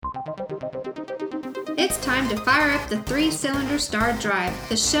It's time to fire up the three-cylinder Star Drive,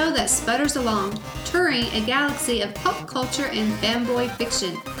 the show that sputters along, touring a galaxy of pop culture and fanboy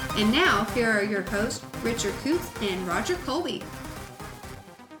fiction. And now, here are your hosts, Richard Coots and Roger Colby.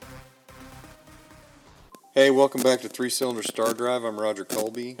 Hey, welcome back to Three-Cylinder Star Drive. I'm Roger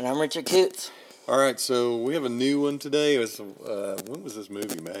Colby. And I'm Richard Coots. All right, so we have a new one today. When was this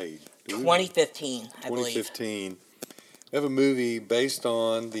movie made? 2015, I believe. 2015. We have a movie based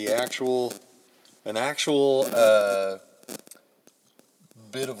on an actual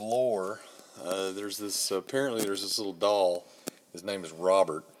bit of lore. Apparently there's this little doll. His name is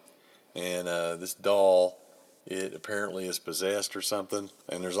Robert. And this doll, it apparently is possessed or something.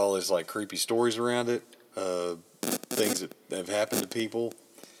 And there's all these like creepy stories around it. Things that have happened to people.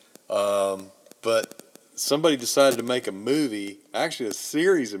 But somebody decided to make a movie, actually a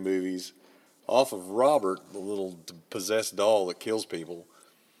series of movies, off of Robert, the little possessed doll that kills people.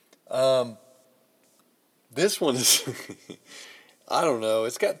 This one is, I don't know,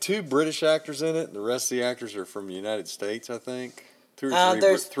 it's got 2 British actors in it, and the rest of the actors are from the United States, I think. 2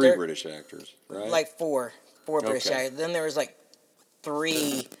 or 3 British actors, right? Like four British Okay. actors. Then there was like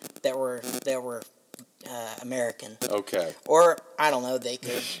 3 that were American. Okay. Or I don't know. They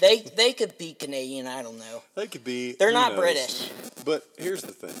could be Canadian. I don't know. They could be. They're who not knows? British. But here's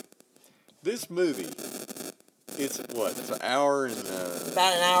the thing. This movie, it's what? It's an hour and...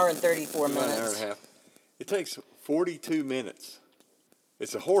 About an hour and 34 minutes. About an hour and a half. It takes 42 minutes.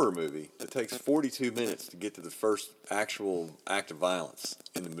 It's a horror movie. It takes 42 minutes to get to the first actual act of violence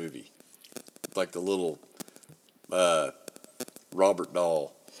in the movie. Like the little Robert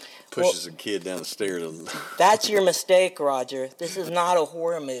doll pushes a kid down the stairs. That's your mistake, Roger. This is not a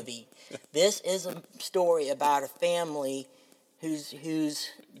horror movie. This is a story about a family who's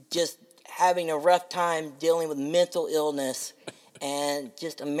just having a rough time dealing with mental illness and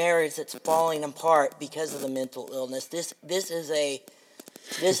just a marriage that's falling apart because of the mental illness. This is a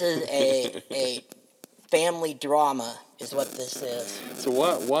family drama is what this is. So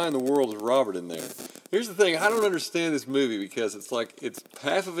why in the world is Robert in there? Here's the thing, I don't understand this movie because it's like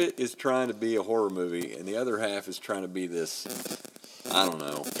half of it is trying to be a horror movie and the other half is trying to be this, I don't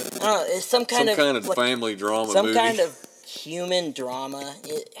know. It's some kind of family drama movie. Some kind of human drama.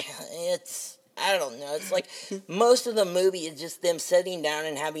 It's I don't know. It's like most of the movie is just them sitting down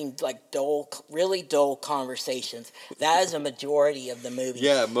and having like really dull conversations. That is a majority of the movie.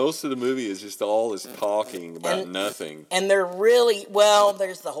 Yeah, most of the movie is just all this talking about nothing. And they're really, well,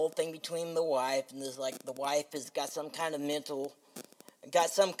 there's the whole thing between the wife, and there's like the wife has got some kind of mental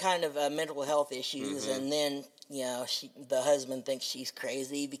health issues, and then, the husband thinks she's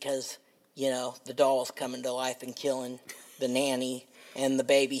crazy because, the doll's coming to life and killing the nanny and the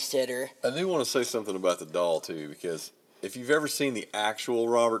babysitter. I do want to say something about the doll, too, because if you've ever seen the actual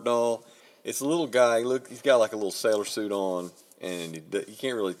Robert doll, it's a little guy. Look, he's got like a little sailor suit on, and you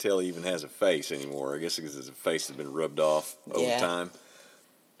can't really tell he even has a face anymore. I guess because his face has been rubbed off over time.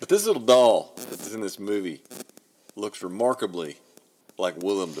 But this little doll that's in this movie looks remarkably like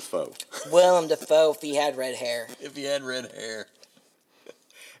Willem Dafoe. Willem Dafoe if he had red hair. If he had red hair.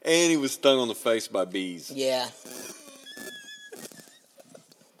 And he was stung on the face by bees. Yeah.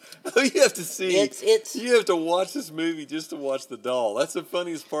 You have to see. It's you have to watch this movie just to watch the doll. That's the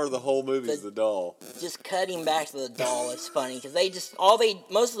funniest part of the whole movie is the doll. Just cutting back to the doll is funny because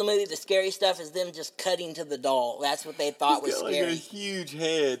most of the movie, the scary stuff is them just cutting to the doll. That's what they thought was scary. Like a huge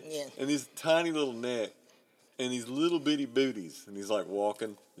head and this tiny little neck and these little bitty booties, and he's like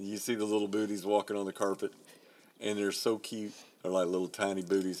walking. And you see the little booties walking on the carpet, and they're so cute. They're like little tiny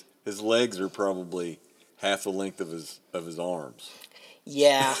booties. His legs are probably half the length of his arms.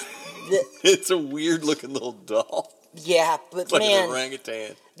 Yeah. It's a weird looking little doll. Yeah, but it's like man, an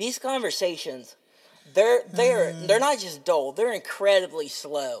orangutan. These conversations, they're not just dull, they're incredibly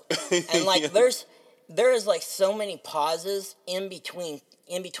slow. And like there is like so many pauses in between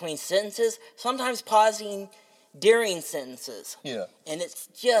sentences, sometimes pausing during sentences. Yeah. And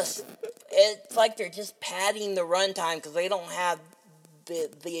it's like they're just padding the runtime because they don't have the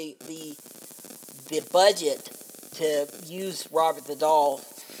budget to use Robert the doll,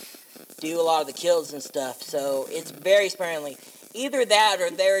 do a lot of the kills and stuff. So it's very sparingly. Either that or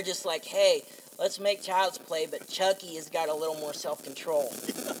they're just like, hey, let's make Child's Play, but Chucky has got a little more self-control.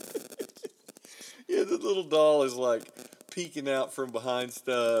 Yeah, the little doll is like peeking out from behind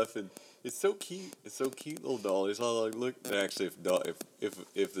stuff, and it's so cute. It's so cute, little doll. It's all like, look. Actually, if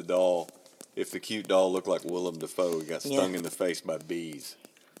the cute doll looked like Willem Dafoe, he got stung in the face by bees.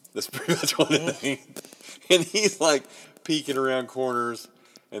 That's pretty much what it means. And he's like peeking around corners,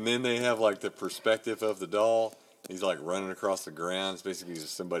 and then they have like the perspective of the doll, He's like running across the ground. It's basically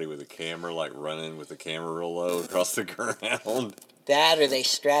just somebody with a camera, like running with the camera real low across the ground. That or they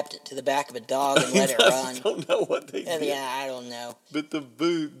strapped it to the back of a dog and let it run. I don't know what they did. Yeah, I don't know. But the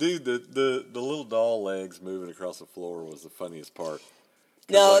little doll legs moving across the floor was the funniest part.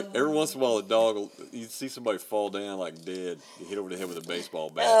 No, like, every once in a while, the dog, you'd see somebody fall down like dead, you hit over the head with a baseball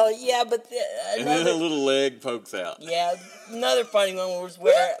bat. Oh yeah, but and then a little leg pokes out. Yeah, another funny one was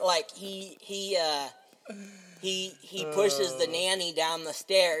where like he pushes the nanny down the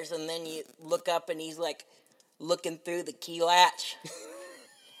stairs, and then you look up and he's like looking through the key latch,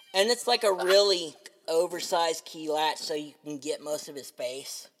 and it's like a really oversized key latch, so you can get most of his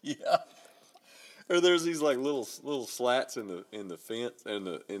face. Yeah. Or there's these like little slats in the fence in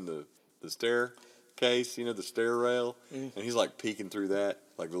the staircase, the stair rail, and he's like peeking through that,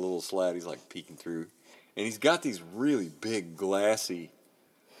 like the little slat. He's like peeking through, and he's got these really big, glassy,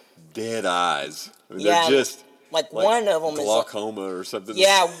 dead eyes. I mean, yeah, they're just like one of them glaucoma or something.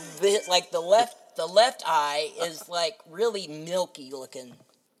 Yeah, like the left eye is like really milky looking.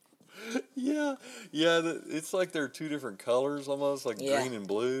 Yeah. It's like they're two different colors almost, like green and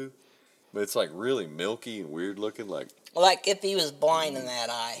blue. But it's like really milky and weird looking, like if he was blind in that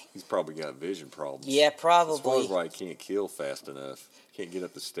eye. He's probably got vision problems. Yeah, probably. That's why he can't kill fast enough. Can't get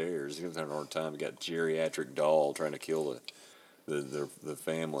up the stairs. He's having a hard time. He got a geriatric doll trying to kill the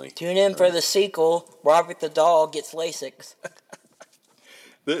family. Tune in for the sequel. Robert the Doll gets LASIK.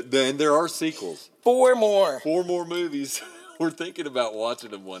 Then there are sequels. 4 more. 4 more movies. We're thinking about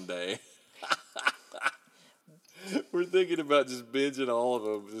watching them one day. We're thinking about just binging all of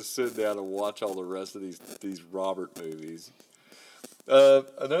them, just sit down and watch all the rest of these Robert movies.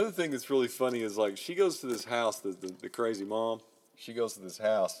 Another thing that's really funny is like she goes to this house, the crazy mom. She goes to this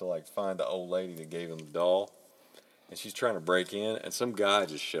house to like find the old lady that gave him the doll, and she's trying to break in, and some guy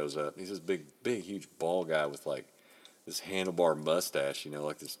just shows up. He's this big, huge, bald guy with like this handlebar mustache,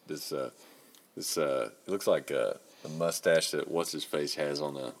 like this. It looks like the mustache that what's his face has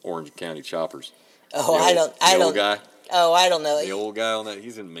on the Orange County Choppers. Oh, the old guy. Oh, I don't know. The old guy on that,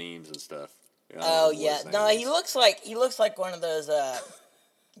 he's in memes and stuff. Oh yeah, no, he looks like one of those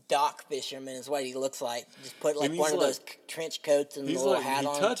dock fishermen is what he looks like. Just put like one of those trench coats and a little hat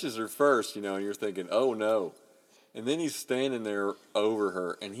on. He touches her first, and you're thinking, oh no, and then he's standing there over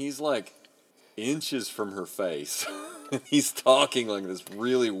her, and he's like inches from her face. He's talking like this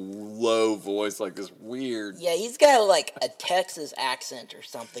really low voice, like this weird. Yeah, he's got like a Texas accent or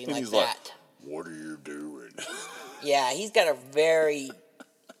something like that. Like, what are you doing? Yeah, he's got a very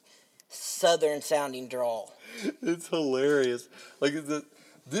southern sounding drawl. It's hilarious. Like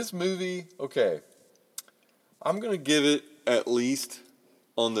this movie, okay. I'm gonna give it at least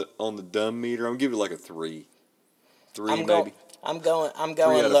on the dumb meter. I'm gonna give it like a 3. 3 maybe. I'm going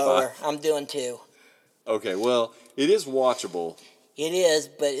lower. I'm doing 2. Okay, well, it is watchable. It is,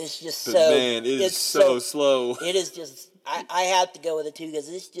 but it's just but man, it's so slow. It is just. I have to go with a 2 because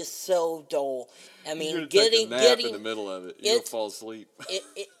it's just so dull. I mean, you're getting in the middle of it, you'll fall asleep.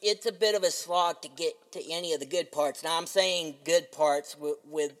 It's a bit of a slog to get to any of the good parts. Now I'm saying good parts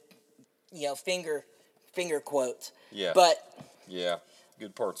with finger quotes. Yeah. But yeah,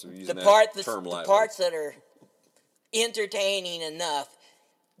 good parts of using the lightly. parts that are entertaining enough,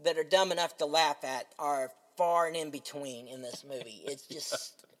 that are dumb enough to laugh at, are far and in between in this movie. It's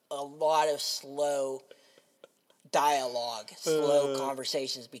just a lot of slow dialogue, slow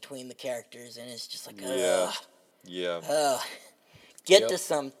conversations between the characters, and it's just like, get to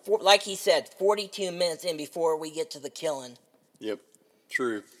some, like he said, 42 minutes in before we get to the killing. Yep,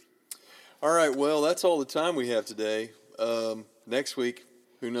 true. All right, well, that's all the time we have today. Next week,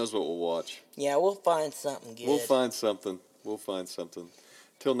 who knows what we'll watch? Yeah, we'll find something good. We'll find something.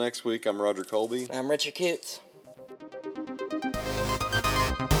 Till next week, I'm Roger Colby. I'm Richard Coots.